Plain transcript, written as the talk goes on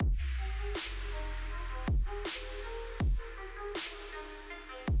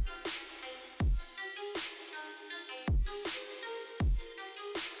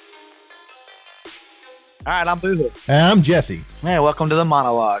All right, I'm Boohoo. I'm Jesse. Hey, welcome to the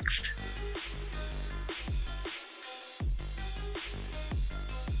monologues.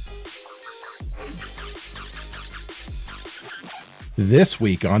 This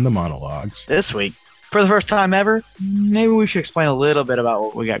week on the monologues. This week, for the first time ever, maybe we should explain a little bit about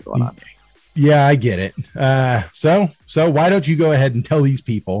what we got going on here. Yeah, I get it. So why don't you go ahead and tell these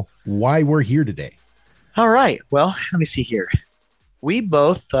people why we're here today? All right, well, let me see here. We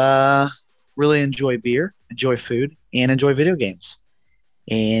both really enjoy beer, enjoy food, and enjoy video games.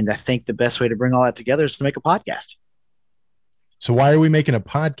 And I think the best way to bring all that together is to make a podcast. So why are we making a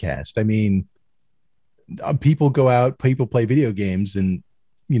podcast? I mean, people go out, people play video games, and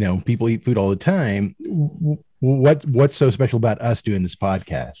people eat food all the time. What's so special about us doing this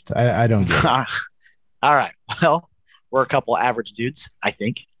podcast? I don't get it. All right, well, we're a couple average dudes, I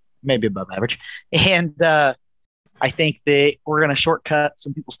think, maybe above average. And I think that we're going to shortcut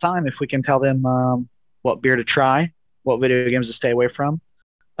some people's time if we can tell them what beer to try, what video games to stay away from,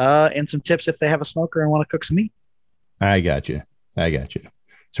 and some tips if they have a smoker and want to cook some meat. I got you.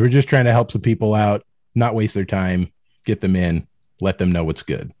 So we're just trying to help some people out, not waste their time, get them in, let them know what's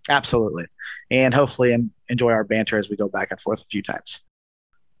good. Absolutely. And hopefully enjoy our banter as we go back and forth a few times.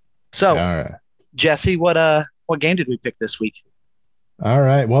 So, All right. Jesse, what game did we pick this week? All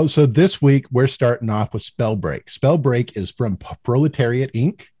right. Well, so this week we're starting off with Spellbreak. Spellbreak is from Proletariat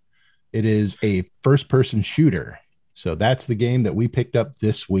Inc. It is a first-person shooter. So that's the game that we picked up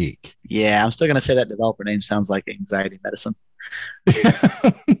this week. Yeah, I'm still going to say that developer name sounds like anxiety medicine.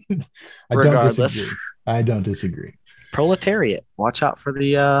 Regardless. I don't disagree. Proletariat. Watch out for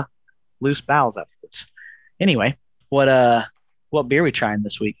the loose bowels afterwards. Anyway, what beer are we trying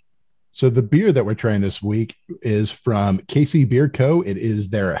this week? So the beer that we're trying this week is from KC Beer Co. It is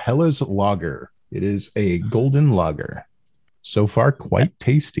their Hellas Lager. It is a golden lager. So far, quite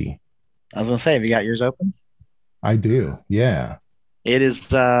tasty. I was going to say, have you got yours open? I do. Yeah. It is,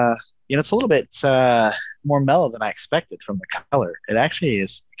 it's a little bit more mellow than I expected from the color. It actually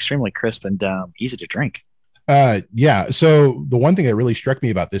is extremely crisp and easy to drink. Yeah. So the one thing that really struck me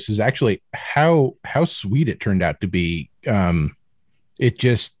about this is actually how sweet it turned out to be.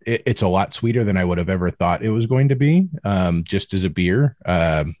 It's a lot sweeter than I would have ever thought it was going to be. Just as a beer.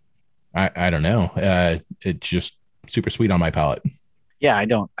 I don't know. It's just super sweet on my palate. Yeah, I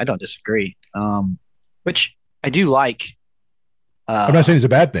don't disagree. Which I do like. I'm not saying it's a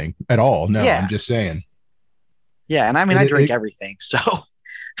bad thing at all. No, yeah. I'm just saying. Yeah, and I mean, I drink everything. So,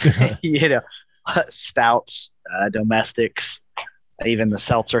 stouts, domestics, even the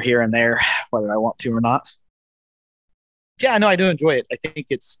seltzer here and there, whether I want to or not. Yeah, I know I do enjoy it. I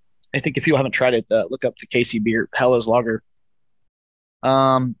think if you haven't tried it, look up the KC Beer Hellas Lager.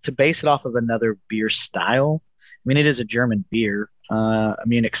 To base it off of another beer style, I mean, it is a German beer, a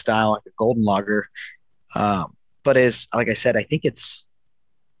Munich style, like a golden lager. But as like I said, I think it's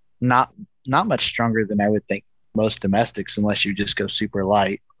not much stronger than I would think most domestics, unless you just go super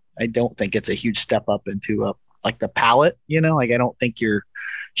light. I don't think it's a huge step up into like the palate, like I don't think you're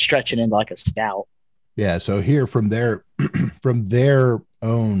stretching into like a stout. Yeah. So here from their from their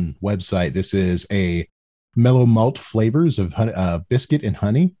own website, this is a mellow malt flavors of biscuit and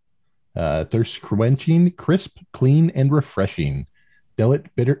honey, thirst quenching, crisp, clean, and refreshing.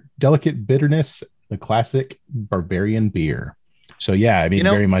 Delicate bitterness, the classic barbarian beer. So yeah, I mean,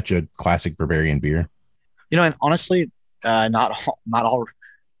 very much a classic barbarian beer. And honestly, not all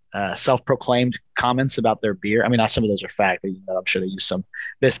self-proclaimed comments about their beer. I mean, not some of those are fact. I'm sure they use some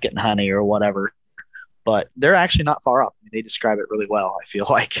biscuit and honey or whatever, but they're actually not far off. I mean, they describe it really well, I feel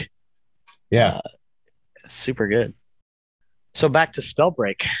like. Yeah. Super good. So back to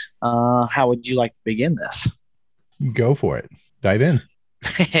Spellbreak. How would you like to begin this? Go for it. Dive in.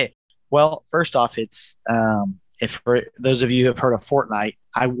 Well, first off, it's if for those of you who have heard of Fortnite,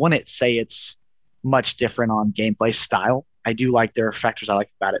 I wouldn't say it's much different on gameplay style. I do like their factors I like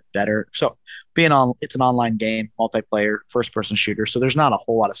about it better. So it's an online game, multiplayer, first-person shooter. So there's not a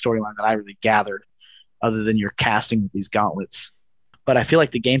whole lot of storyline that I really gathered other than you're casting with these gauntlets. But I feel like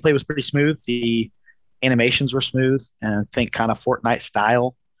the gameplay was pretty smooth. The animations were smooth, and I think kind of Fortnite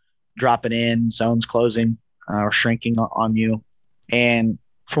style, dropping in, zones closing or shrinking on you. And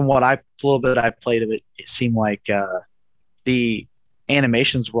from a little bit I played of it, it seemed like the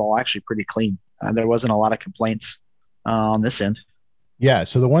animations were all actually pretty clean. There wasn't a lot of complaints on this end. Yeah.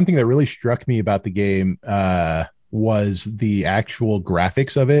 So the one thing that really struck me about the game was the actual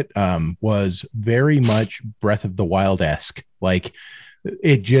graphics of it. Was very much Breath of the Wild-esque. Like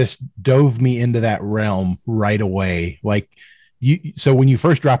it just dove me into that realm right away. Like so when you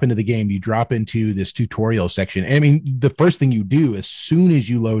first drop into the game, you drop into this tutorial section. And I mean, the first thing you do as soon as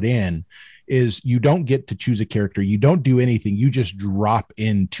you load in is you don't get to choose a character. You don't do anything. You just drop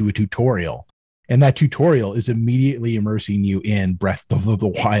into a tutorial. And that tutorial is immediately immersing you in Breath of the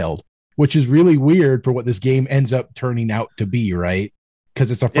Wild, which is really weird for what this game ends up turning out to be, right? Because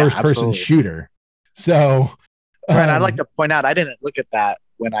it's a Yeah, first person absolutely. shooter. So, Right. I'd like um, to point out I didn't look at that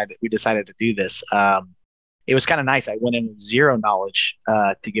when we decided to do this. It was kind of nice. I went in with zero knowledge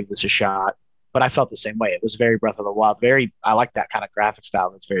to give this a shot, but I felt the same way. It was very Breath of the Wild. Very, I like that kind of graphic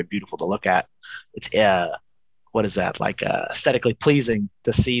style. That's very beautiful to look at. It's what is that like? Aesthetically pleasing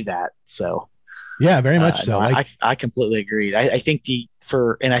to see that. So yeah, very much no, so. Like, I completely agree. I think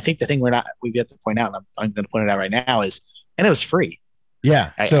and I think the thing we have to point out, and I'm going to point it out right now is, and it was free.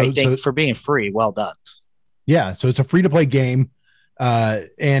 yeah. I think for being free, well done. Yeah, so it's a free to play game, and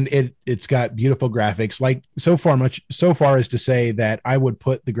it's got beautiful graphics. Like so far as to say that I would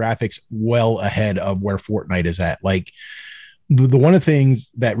put the graphics well ahead of where Fortnite is at. Like the one of the things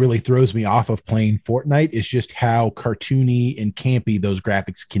that really throws me off of playing Fortnite is just how cartoony and campy those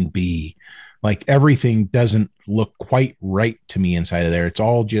graphics can be. Like everything doesn't look quite right to me inside of there. It's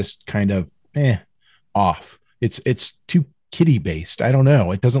all just kind of off. It's too kitty based. I don't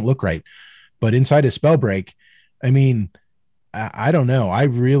know. It doesn't look right. But inside of Spellbreak, I mean, I don't know. I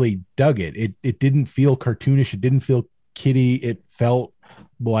really dug it. It didn't feel cartoonish. It didn't feel kiddie. It felt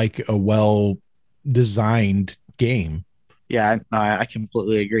like a well designed game. Yeah, I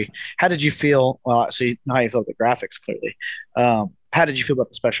completely agree. How did you feel? Well, so you know how you feel about the graphics, clearly. How did you feel about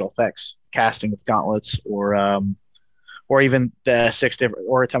the special effects, casting with gauntlets, or even the six different?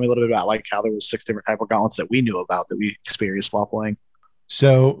 Or tell me a little bit about like how there was six different type of gauntlets that we knew about that we experienced while playing.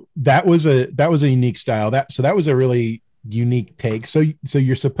 So that was a unique style. That was a really unique take. So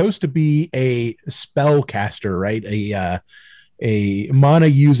you're supposed to be a spellcaster, right? A mana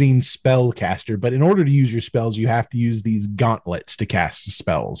using spellcaster, but in order to use your spells, you have to use these gauntlets to cast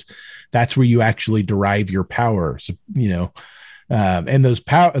spells. That's where you actually derive your power. So, and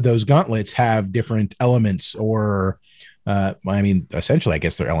those gauntlets have different elements or I mean, essentially, I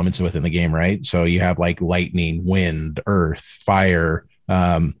guess they're elements within the game, right? So you have like lightning, wind, earth, fire,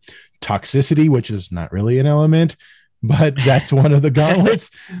 toxicity, which is not really an element, but that's one of the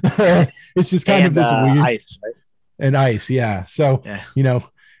gauntlets. It's just kind of And this weird ice, right? and ice, yeah. So Yeah. you know,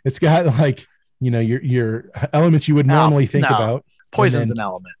 it's got like your elements you would Oh normally think no, about, and poison's then an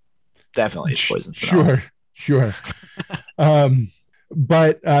element. Definitely, poison's an element. sure, sure. Um,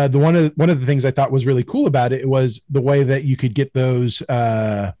 but the one of the things I thought was really cool about it was the way that you could get those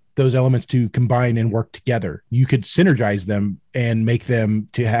elements to combine and work together. You could synergize them and make them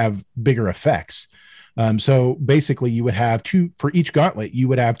to have bigger effects. So basically, you would have two for each gauntlet. You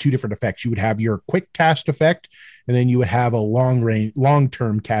would have two different effects. You would have your quick cast effect, and then you would have a long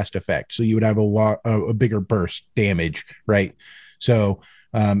term cast effect. So you would have a bigger burst damage, right? So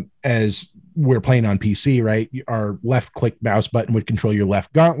as we're playing on PC, right? Our left click mouse button would control your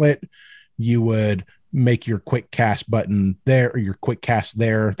left gauntlet. You would make your quick cast button there or your quick cast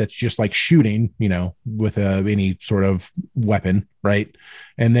there. That's just like shooting, with any sort of weapon, right?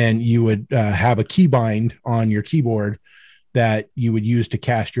 And then you would have a keybind on your keyboard that you would use to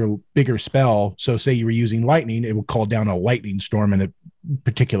cast your bigger spell. So, say you were using lightning, it would call down a lightning storm in a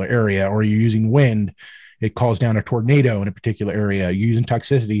particular area, or you're using wind, it calls down a tornado in a particular area. You're using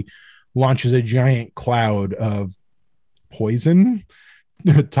toxicity, launches a giant cloud of poison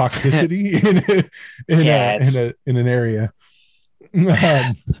toxicity Yeah, in an area. Um,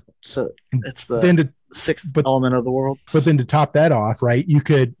 it's so it's the then to sixth but element of the world. but then to top that off, right, you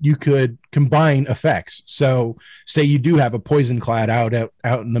could combine effects. So say you do have a poison cloud out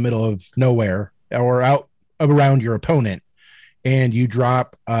in the middle of nowhere or out around your opponent, and you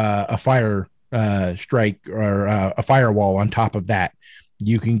drop a fire strike or a firewall on top of that.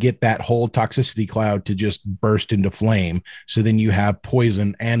 You can get that whole toxicity cloud to just burst into flame. So then you have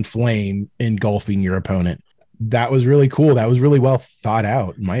poison and flame engulfing your opponent. That was really cool. That was really well thought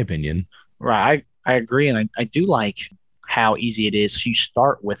out, in my opinion. Right. I agree. And I do like how easy it is to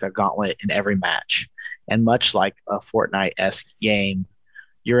start with a gauntlet in every match. And much like a Fortnite esque game,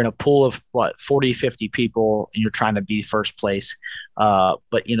 you're in a pool of what 40, 50 people and you're trying to be first place.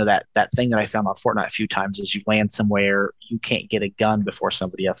 But you know, that thing that I found on Fortnite a few times is you land somewhere, you can't get a gun before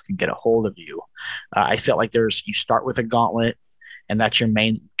somebody else can get a hold of you. I felt like you start with a gauntlet and that's your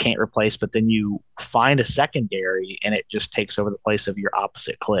main can't replace, but then you find a secondary and it just takes over the place of your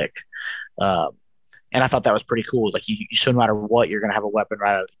opposite click. Um, and I thought that was pretty cool. Like so no matter what, you're gonna have a weapon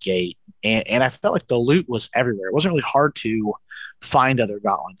right out of the gate. And I felt like the loot was everywhere. It wasn't really hard to find other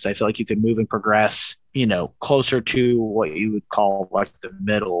gauntlets. I feel like you could move and progress, closer to what you would call like the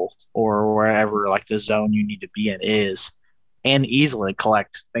middle or wherever like the zone you need to be in is. and easily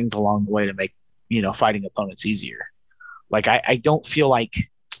collect things along the way to make, fighting opponents easier. Like I don't feel like,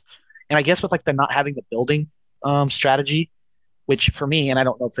 and I guess with like the not having the building strategy, which for me, and I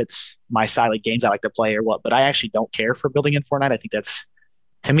don't know if it's my style of games I like to play or what, but I actually don't care for building in Fortnite. I think that's,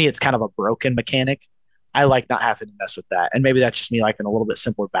 to me, it's kind of a broken mechanic. I like not having to mess with that. And maybe that's just me liking a little bit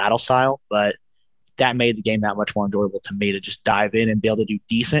simpler battle style, but that made the game that much more enjoyable to me to just dive in and be able to do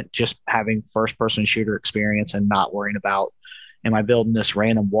decent, just having first person shooter experience and not worrying about, am I building this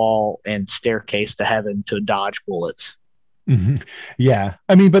random wall and staircase to heaven to dodge bullets? Hmm. Yeah,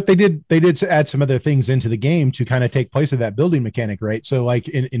 I mean, but they did add some other things into the game to kind of take place of that building mechanic, right? So, like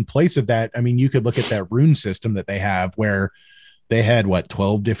in place of that, I mean, you could look at that rune system that they have, where they had what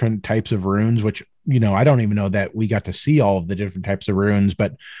 12 different types of runes, which I don't even know that we got to see all of the different types of runes,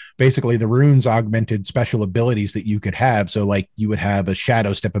 but basically the runes augmented special abilities that you could have. So like you would have a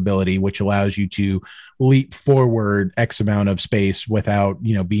shadow step ability which allows you to leap forward x amount of space without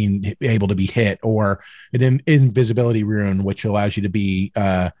being able to be hit, or an invisibility rune which allows you to be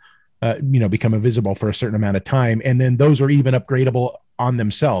become invisible for a certain amount of time. And then those are even upgradable on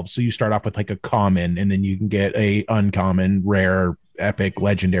themselves. So you start off with like a common, and then you can get a uncommon, rare, epic,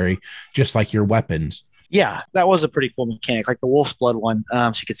 legendary, just like your weapons. Yeah, that was a pretty cool mechanic. Like the Wolf's Blood one, so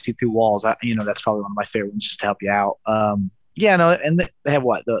you could see through walls. That's probably one of my favorite ones just to help you out. Yeah, no, and they have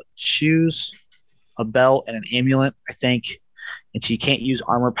what? The shoes, a belt, and an amulet, I think. And so you can't use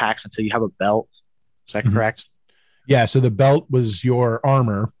armor packs until you have a belt. Is that Mm-hmm. correct? Yeah, so the belt was your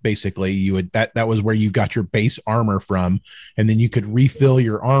armor. Basically, you would that was where you got your base armor from, and then you could refill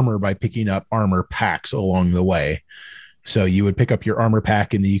your armor by picking up armor packs along the way. So you would pick up your armor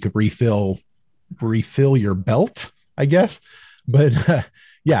pack, and then you could refill your belt, I guess. But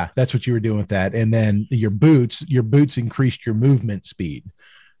yeah, that's what you were doing with that. And then your boots increased your movement speed.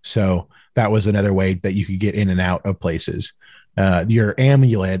 So that was another way that you could get in and out of places. Your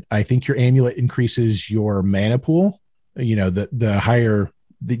amulet, I think your amulet increases your mana pool. The higher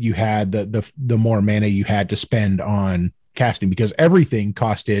that you had, the more mana you had to spend on casting, because everything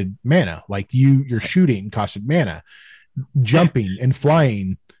costed mana. Like your shooting costed mana, jumping and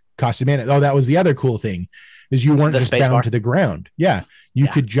flying costed mana. Oh, that was the other cool thing, is you weren't The just space bound bar. to the ground. Yeah, you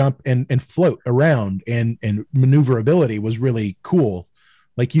Yeah. could jump and float around, and maneuverability was really cool.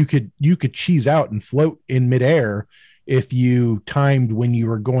 Like you could cheese out and float in midair if you timed when you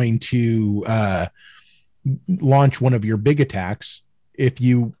were going to launch one of your big attacks. If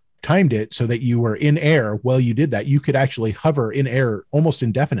you timed it so that you were in air while you did that, you could actually hover in air almost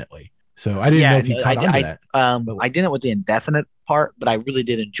indefinitely. So I didn't know Yeah, if you no, caught on to that. But I didn't with the indefinite part, but I really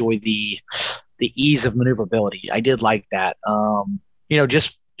did enjoy the ease of maneuverability. I did like that.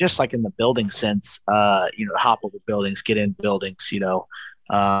 Just like in the building sense, hop over buildings, get in buildings,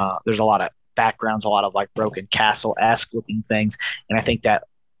 there's a lot of backgrounds, a lot of like broken castle-esque looking things. And I think that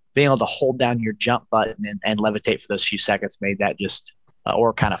being able to hold down your jump button and levitate for those few seconds made that just,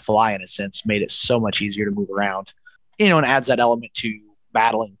 or kind of fly in a sense, made it so much easier to move around, and adds that element to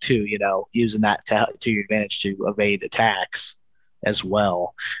battling too, using that to your advantage to evade attacks as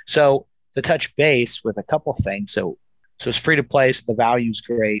well. So to touch base with a couple things. So it's free to play, so the value's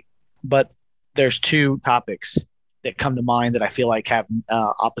great, but there's two topics that come to mind that I feel like have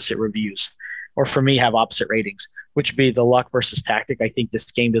opposite reviews, or for me have opposite ratings, which would be the luck versus tactic. I think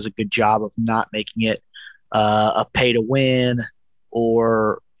this game does a good job of not making it a pay to win,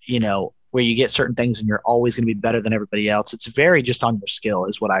 or where you get certain things and you're always going to be better than everybody else. It's very just on your skill,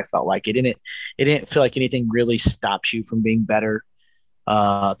 is what I felt like. It didn't feel like anything really stops you from being better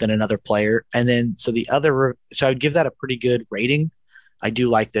than another player. And then so I would give that a pretty good rating. I do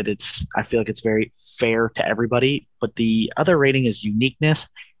like that I feel like it's very fair to everybody. But the other rating is uniqueness.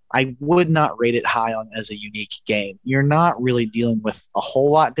 I would not rate it high on as a unique game. You're not really dealing with a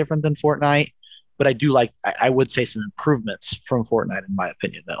whole lot different than Fortnite, but I would say some improvements from Fortnite in my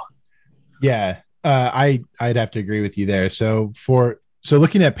opinion though. yeah, I'd have to agree with you there. So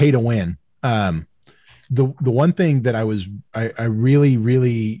looking at pay to win, the one thing that I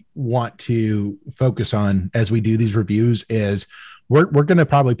really want to focus on as we do these reviews is we're going to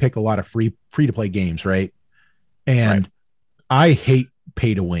probably pick a lot of free to play games, right? Right. And I hate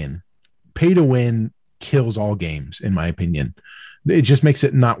pay to win. Pay to win kills all games, in my opinion. It just makes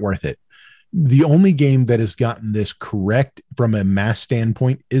it not worth it. The only game that has gotten this correct from a mass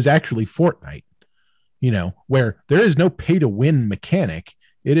standpoint is actually Fortnite, where there is no pay to win mechanic.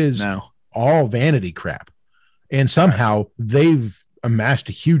 It is No. all vanity crap. And All right. somehow they've amassed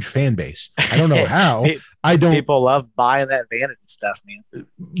a huge fan base. I don't know how. I don't, People love buying that vanity stuff, man.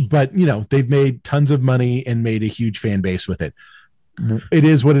 but they've made tons of money and made a huge fan base with it. It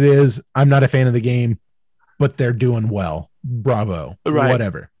is what it is. I'm not a fan of the game, but they're doing well. bravo, Right.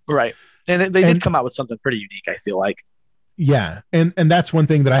 whatever. Right. And they did And come out with something pretty unique, I feel like. yeah, and that's one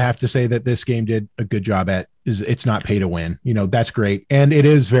thing that I have to say that this game did a good job at is it's not pay to win. You know, that's great, and it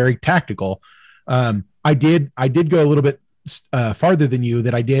is very tactical. I did go a little bit farther than you,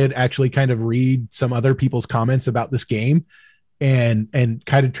 that I did actually kind of read some other people's comments about this game, and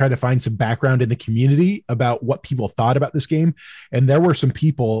kind of try to find some background in the community about what people thought about this game. And there were some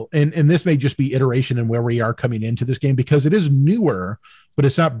people, and this may just be iteration and where we are coming into this game, because it is newer, but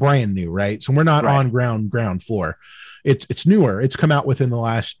it's not brand new, right? So we're not Right. on ground floor. It's newer. It's come out within the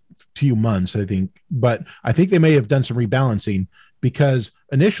last few months, I think. But I think they may have done some rebalancing, because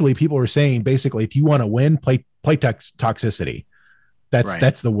initially people were saying basically, if you want to win, play toxicity. Right.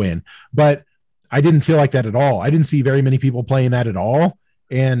 That's the win. But I didn't feel like that at all. I didn't see very many people playing that at all,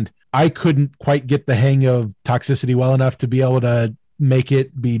 and I couldn't quite get the hang of toxicity well enough to be able to make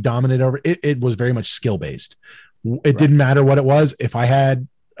it be dominant over it. It was very much skill based. It Right. didn't matter what it was. If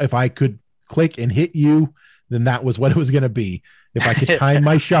I could click and hit you, then that was what it was going to be. If I could time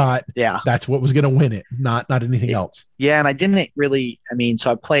my shot, Yeah. that's what was going to win it, not anything It, else. yeah, and I didn't really. I mean, so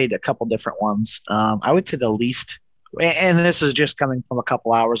I played a couple different ones. I would say the least, and this is just coming from a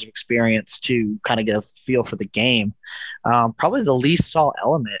couple hours of experience to kind of get a feel for the game. Probably the least saw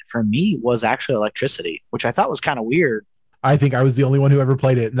element for me was actually electricity, which I thought was kind of weird. I think I was the only one who ever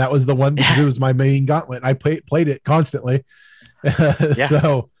played it, and that was the one because it Yeah, was my main gauntlet. I played it constantly. yeah,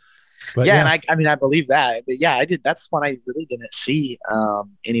 So, but yeah, and yeah, I mean, I believe that, but yeah, I did. That's one I really didn't see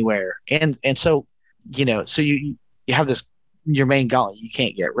anywhere, and so so you have this your main gauntlet you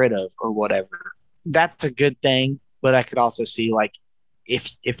can't get rid of or whatever. That's a good thing, but I could also see like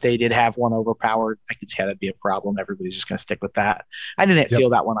if they did have one overpowered, I could see how that'd be a problem. Everybody's just gonna stick with that. I didn't yep, feel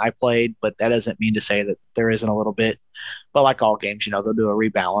that when I played, but that doesn't mean to say that there isn't a little bit. But like all games, they'll do a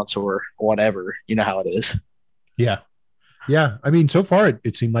rebalance or whatever. You know how it is. yeah, yeah. I mean, so far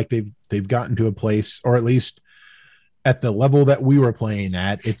it seemed like they've gotten to a place, or at least at the level that we were playing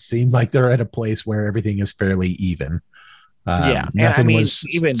at, it seemed like they're at a place where everything is fairly even. Yeah, and I Nothing mean, was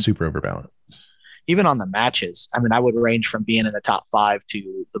even super overbalanced. even on the matches, I mean, I would range from being in the top five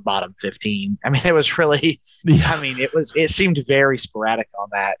to the bottom 15. I mean, it was really, Yeah, I mean, it seemed very sporadic on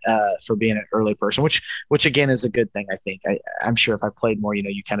that for being an early person, which again is a good thing. I think I'm sure if I played more,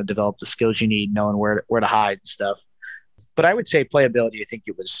 you kind of develop the skills you need, knowing where to hide and stuff. But I would say playability. I think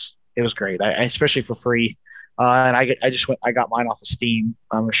it was great, especially for free. And I got mine off of Steam.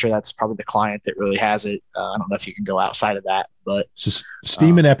 I'm sure that's probably the client that really has it. I don't know if you can go outside of that, but just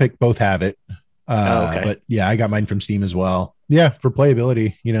Steam and um, Epic both have it. oh, okay. But yeah, I got mine from Steam as well. Yeah, for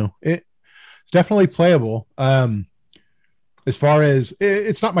playability, it's definitely playable. As far as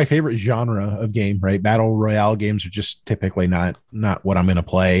it's not my favorite genre of game, right? Battle royale games are just typically not what I'm going to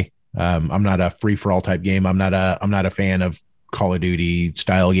play. I'm not a free for all type game. I'm not a fan of Call of Duty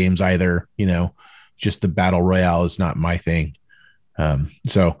style games either. Just the battle royale is not my thing.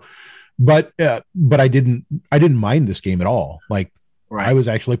 So, but I didn't mind this game at all. Like, I Right. was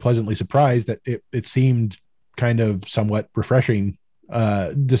actually pleasantly surprised that it seemed kind of somewhat refreshing,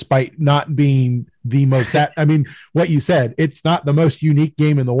 despite not being the most that I mean, what you said, it's not the most unique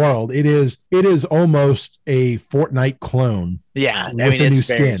game in the world. It is almost a Fortnite clone Yeah, I with mean a it's new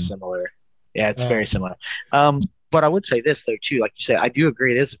very skin. similar. Yeah, it's very Um, similar. But I would say this though too, like you said, I do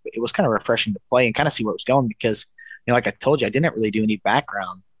agree it was kind of refreshing to play and kind of see where it was going because like I told you, I didn't really do any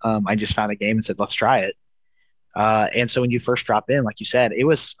background. I just found a game and said, let's try it. And so when you first drop in, like you said, it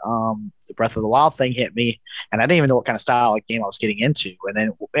was the Breath of the Wild thing hit me, and I didn't even know what kind of style of game I was getting into.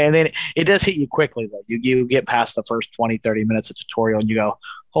 And then it does hit you quickly though. You get past the first 20, 30 minutes of tutorial and you go,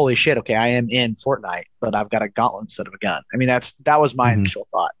 holy shit, okay, I am in Fortnite, but I've got a gauntlet instead of a gun. I mean, that was my mhm. initial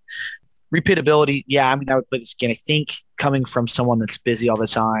thought. Repeatability, yeah, I mean, I would play this again. I think coming from someone that's busy all the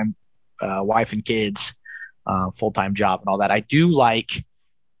time, wife and kids, full-time job and all that, I do like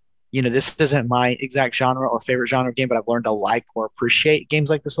this isn't my exact genre or favorite genre of game, but I've learned to like or appreciate games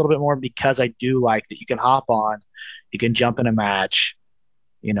like this a little bit more because I do like that you can hop on, you can jump in a match,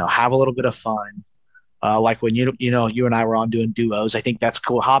 have a little bit of fun. Like when you and I were on doing duos, I think that's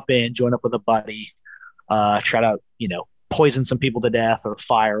cool. Hop in, join up with a buddy, try to poison some people to death or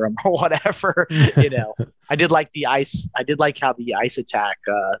fire them or whatever. you know, I did like the ice. I did like how the ice attack,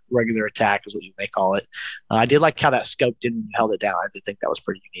 regular attack is what you may call it. I did like how that scoped in when you held it down. I did think that was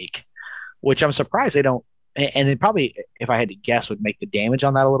pretty unique, which I'm surprised they don't. And then probably, if I had to guess, would make the damage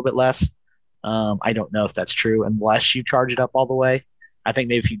on that a little bit less. I don't know if that's true unless you charge it up all the way. I think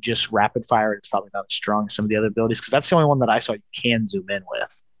maybe if you just rapid fire, it's probably not as strong as some of the other abilities because that's the only one that I saw you can zoom in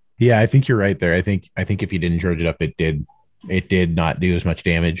with. Yeah, I think you're right there. I think if you didn't charge it up, it did not do as much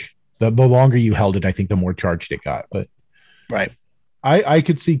damage. The longer you held it, I think the more charged it got. But Right. I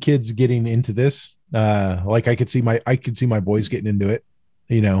could see kids getting into this. Like I could see my boys getting into it.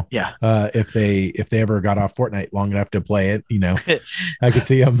 You know, Yeah. if they ever got off Fortnite long enough to play it, you know, I could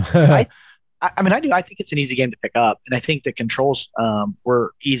see them. I I mean, I do. I think it's an easy game to pick up, and I think the controls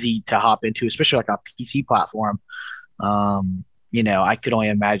were easy to hop into, especially like a PC platform. I could only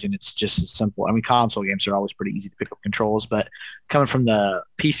imagine it's just as simple. I mean, console games are always pretty easy to pick up controls, but coming from the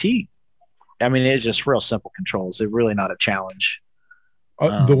PC, I mean, it's just real simple controls. They're really not a challenge.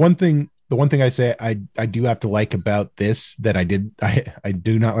 Um, The one thing I say I do have to like about this that I do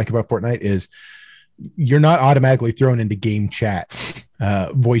not like about Fortnite is you're not automatically thrown into game chat,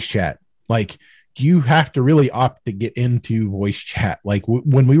 voice chat. Like you have to really opt to get into voice chat. Like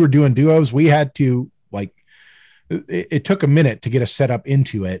when we were doing duos, we had to like it took a minute to get us set up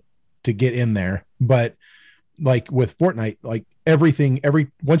into it to get in there. But like with Fortnite, like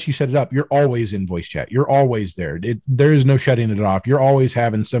every once you set it up, you're always in voice chat. You're always there. There is no shutting it off. You're always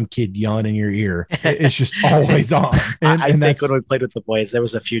having some kid yelling in your ear. It's just always on, I and think when that's we played with the boys, there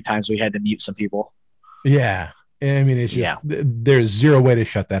was a few times we had to mute some people. yeah. I mean, it's just Yeah. there's zero way to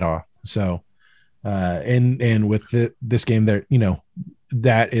shut that off. So, and with this game, there, you know,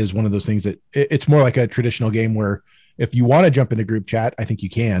 that is one of those things that it's more like a traditional game where if you want to jump into group chat, I think you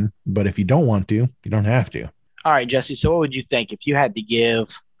can, but if you don't want to, you don't have to. All right, Jesse. So, what would you think if you had to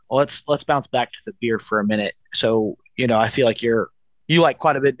give? Well, let's bounce back to the beer for a minute. So, I feel like you like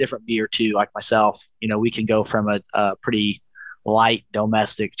quite a bit different beer too, like myself. We can go from a pretty light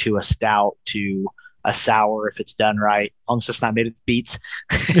domestic to a stout to a sour if it's done right, as long as it's not made of beets.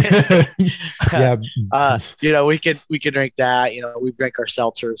 Yeah. We can drink that. We've drank our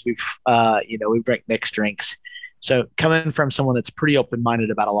seltzers. We've drank mixed drinks. So coming from someone that's pretty open minded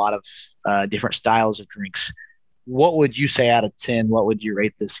about a lot of different styles of drinks, what would you say out of 10? What would you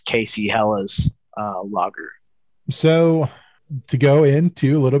rate this Casey Hella's lager? So to go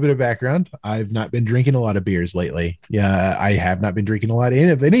into a little bit of background, I've not been drinking a lot of beers lately. Yeah, I have not been drinking a lot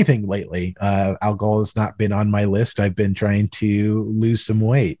of anything lately. Alcohol has not been on my list. I've been trying to lose some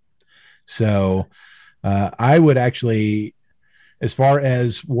weight. So I would actually, as far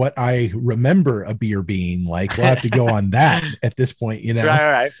as what I remember a beer being like, we'll have to go on that at this point, you know?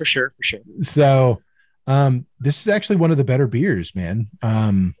 Right, for sure, for sure. So this is actually one of the better beers, man.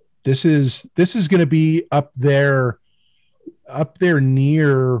 This is going to be up there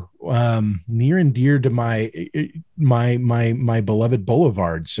near and dear to my beloved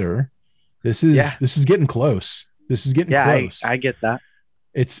Boulevard, sir. Yeah, This is getting close. This is getting yeah, I, close. I get that.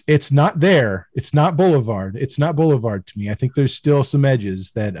 It's not there. It's not Boulevard. It's not Boulevard to me. I think there's still some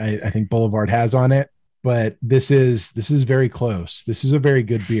edges that I think Boulevard has on it, but this is very close. This is a very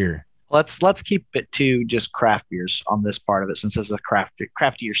good beer. Let's keep it to just craft beers on this part of it, since this is a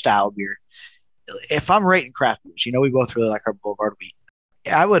craftier style beer. If I'm rating craft beers, we both really like our Boulevard Wheat.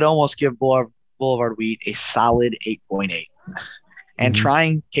 I would almost give Boulevard Wheat a solid 8.8. And Mhm.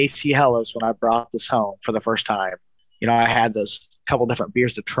 trying KC Hellas when I brought this home for the first time, I had those couple different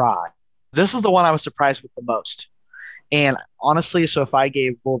beers to try. This is the one I was surprised with the most. And honestly, so if I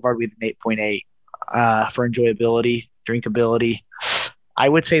gave Boulevard Wheat an 8.8 for enjoyability, drinkability, I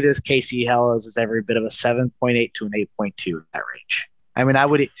would say this KC Hellas is every bit of a 7.8 to an 8.2 in that range. I mean, I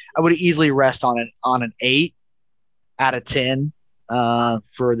would easily rest on an 8 out of 10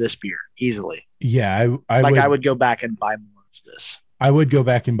 for this beer easily. Yeah, I Like I would would go back and buy more of this. I would go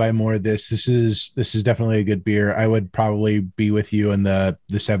back and buy more of this. This is definitely a good beer. I would probably be with you in the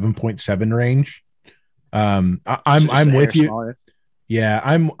 7.7 range. So just I'm a hair with you. smaller. Yeah,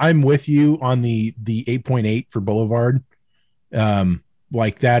 I'm with you on the 8.8 for Boulevard.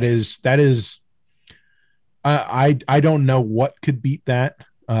 Like that is I don't know what could beat that.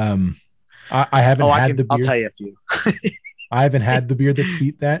 I haven't Oh, had the I'll beer. tell you a few. I haven't had the beer that's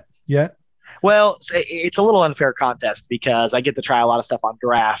beat that yet. Well, it's a little unfair contest because I get to try a lot of stuff on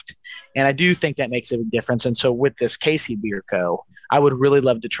draft, and I do think that makes a big difference. And so with this Casey Beer Co., I would really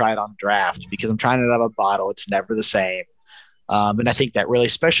love to try it on draft because I'm trying it out of a bottle. It's never the same. And I think that really,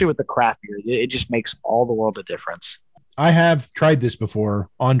 especially with the craft beer, it just makes all the world a difference. I have tried this before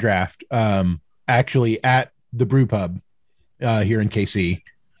on draft. Actually at the brew pub here in KC.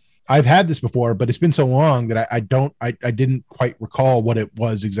 I've had this before, but it's been so long that I didn't quite recall what it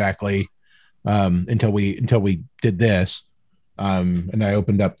was exactly until we did this. And I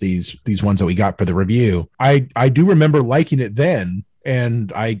opened up these ones that we got for the review. I do remember liking it then,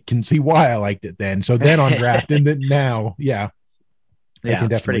 and I can see why I liked it then. So then on draft, and then now, yeah, I Yeah,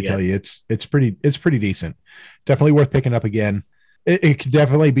 can it's pretty definitely tell good. you it's pretty decent. Definitely worth picking up again. It could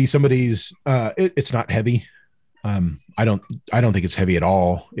definitely be somebody's. It's not heavy. I don't think it's heavy at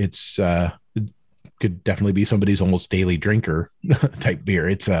all. could definitely be somebody's almost daily drinker type beer.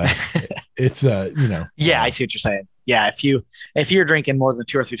 It's you know, Yeah, I see what you're saying. Yeah, if you're drinking more than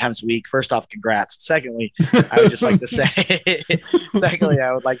 2 or 3 times a week, first off, congrats. Secondly, I would just like to say, secondly,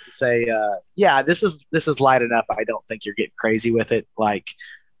 I would like to say, yeah, this is light enough. I don't think you're getting crazy with it. Like,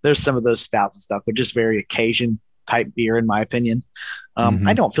 there's some of those stouts and stuff. They're just very occasion type beer, in my opinion. I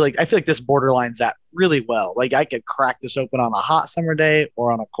hmm don't feel like I feel like this borderlines that really well. Like, I could crack this open on a hot summer day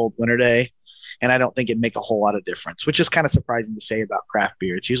or on a cold winter day, and I don't think it'd make a whole lot of difference, which is kind of surprising to say about craft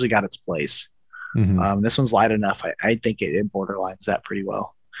beer. It's usually got its place. hmm This one's light enough. I think it borderlines that pretty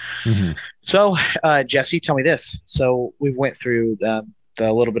well. hmm So, Jesse, tell me this. So we went through the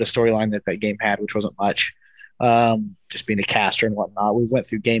little bit of storyline that game had, which wasn't much. Just being a caster and whatnot. We went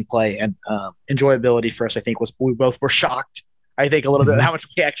through gameplay and enjoyability for us. I think was we both were shocked. I think a little bit hmm how much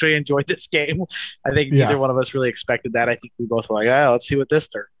we actually enjoyed this game. I think neither Yeah. one of us really expected that. I think we both were like, oh, let's see what this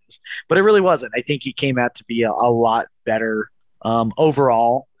turn is. But it really wasn't. I think it came out to be a lot better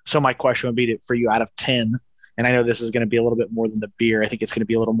overall. So my question would be for you out of 10, and I know this is going to be a little bit more than the beer. I think it's going to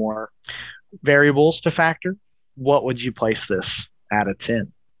be a little more variables to factor. What would you place this out of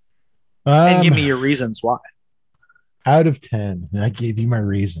 10? And give Um, me your reasons why. out of 10, I gave you my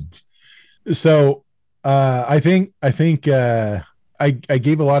reasons. So, I gave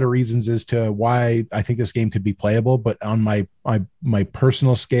a lot of reasons as to why I think this game could be playable, but on my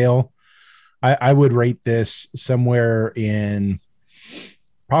personal scale, I would rate this somewhere in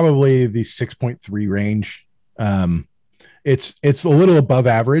probably the 6.3 range. Um, it's a little above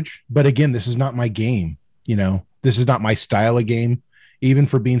average, but again, this is not my game. You know, this is not my style of game. Even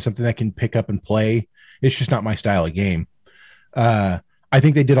for being something that can pick up and play, it's just not my style of game. Uh, I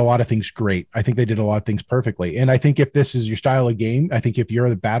think they did a lot of things great. I think they did a lot of things perfectly. And I think if this is your style of game, I think if you're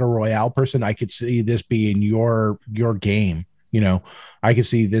the battle royale person, I could see this being your game. You know, I could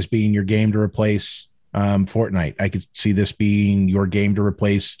see this being your game to replace Fortnite. I could see this being your game to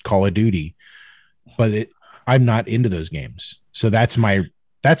replace Call of Duty. But I'm not into those games, so that's my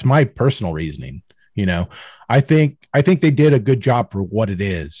personal reasoning. You know, I think they did a good job for what it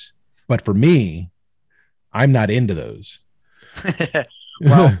is, but for me, I'm not into those.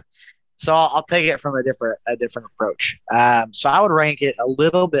 Well, so I'll take it from a different approach. So I would rank it a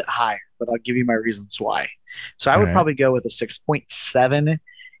little bit higher, but I'll give you my reasons why. So I All would right. probably go with a 6.7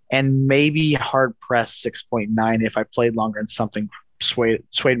 and maybe hard press 6.9 if I played longer and something swayed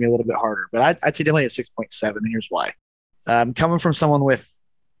me a little bit harder. But I'd say definitely a 6.7, and here's why. Coming from someone with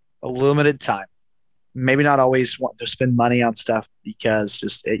a limited time, maybe not always want to spend money on stuff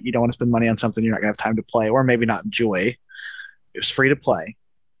because you don't want to spend money on something you're not going to have time to play or maybe not enjoy. It was free to play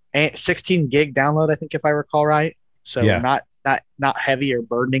and 16 gig download, I think, if I recall right. So Yeah. not heavy or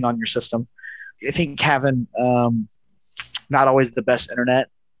burdening on your system. I think having not always the best internet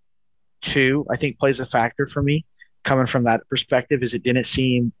too, I think plays a factor for me. Coming from that perspective, is it didn't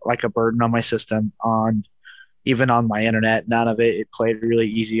seem like a burden on my system on even on my internet. None of it. It played really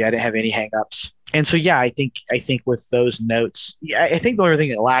easy. I didn't have any hangups. And so yeah, I think with those notes, yeah, I think the only thing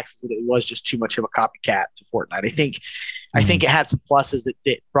it lacks is that it was just too much of a copycat to Fortnite. I think hmm it had some pluses that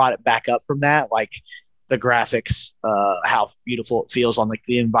it brought it back up from that, like the graphics, how beautiful it feels on like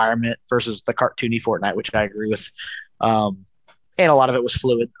the environment versus the cartoony Fortnite, which I agree with. Um, and a lot of it was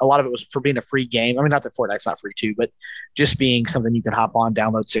fluid. A lot of it was for being a free game. I mean, not that Fortnite's not free too, but just being something you can hop on,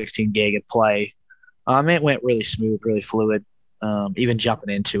 download 16 gig and play. It went really smooth, really fluid. Even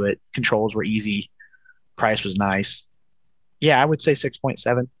jumping into it, controls were easy. Price was nice. Yeah, I would say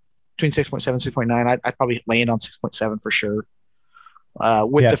 6.7, between 6.7 and 6.9. I'd probably land on 6.7 for sure.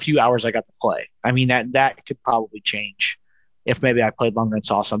 With Yeah. the few hours I got to play. I mean that could probably change if maybe I played longer and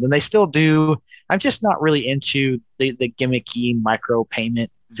saw something. They still do. I'm just not really into the gimmicky micro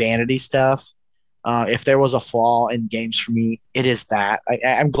payment vanity stuff. If there was a flaw in games for me, it is that.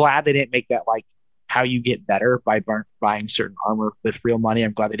 I'm glad they didn't make that like how you get better by buying certain armor with real money.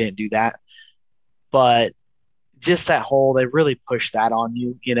 I'm glad they didn't do that. But just that whole, they really push that on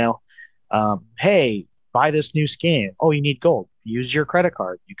you, hey, buy this new skin. Oh, you need gold. Use your credit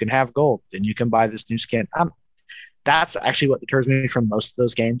card. You can have gold and you can buy this new skin. That's actually what deters me from most of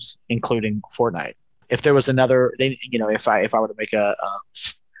those games, including Fortnite. If there was another, if I were to make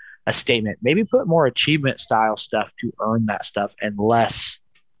a statement, maybe put more achievement style stuff to earn that stuff and less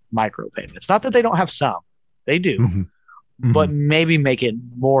micropayments. Not that they don't have some, they do, hmm hmm but maybe make it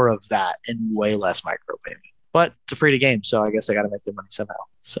more of that and way less micropayment. But it's a free to game, so I guess I got to make their money somehow.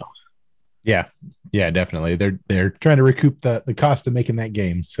 So Yeah. Yeah, definitely. They're trying to recoup the cost of making that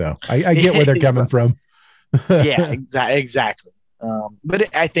game. So I get where they're coming from. yeah, exactly.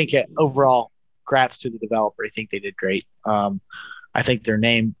 But I think overall, congrats to the developer. I think they did great. I think their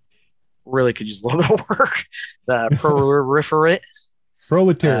name really could use a little bit of work. The proliferate, uh,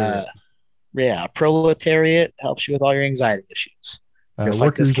 Proletariat. yeah, proletariat helps you with all your anxiety issues, just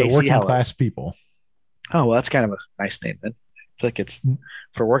like this Workers are Casey working class Hellas. people. Oh, well, that's kind of a nice name then. I feel like it's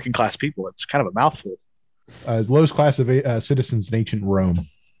for working class people. It's kind of a mouthful. As lowest class of citizens in ancient Rome.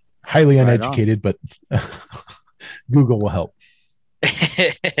 Highly Right on. uneducated, but Google will help.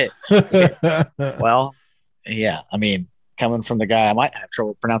 Yeah. Well, yeah. I mean, coming from the guy, I might have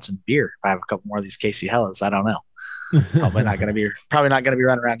trouble pronouncing beer if I have a couple more of these Casey Hellas. I don't know. Probably not gonna be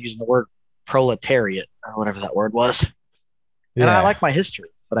running around using the word proletariat or whatever that word was. And I Yeah. like my history,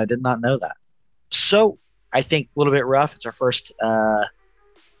 but I did not know that. So I think a little bit rough. It's our first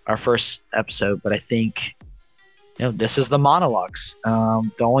episode, but I think this is the monologues.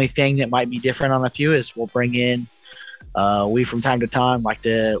 The only thing that might be different on a few is we'll bring in we from time to time like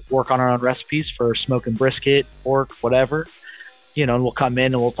to work on our own recipes for smoking brisket, pork, whatever. And we'll come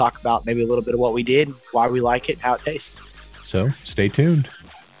in and we'll talk about maybe a little bit of what we did, why we like it, how it tastes. So stay tuned.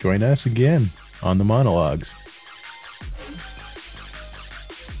 Join us again on the monologues.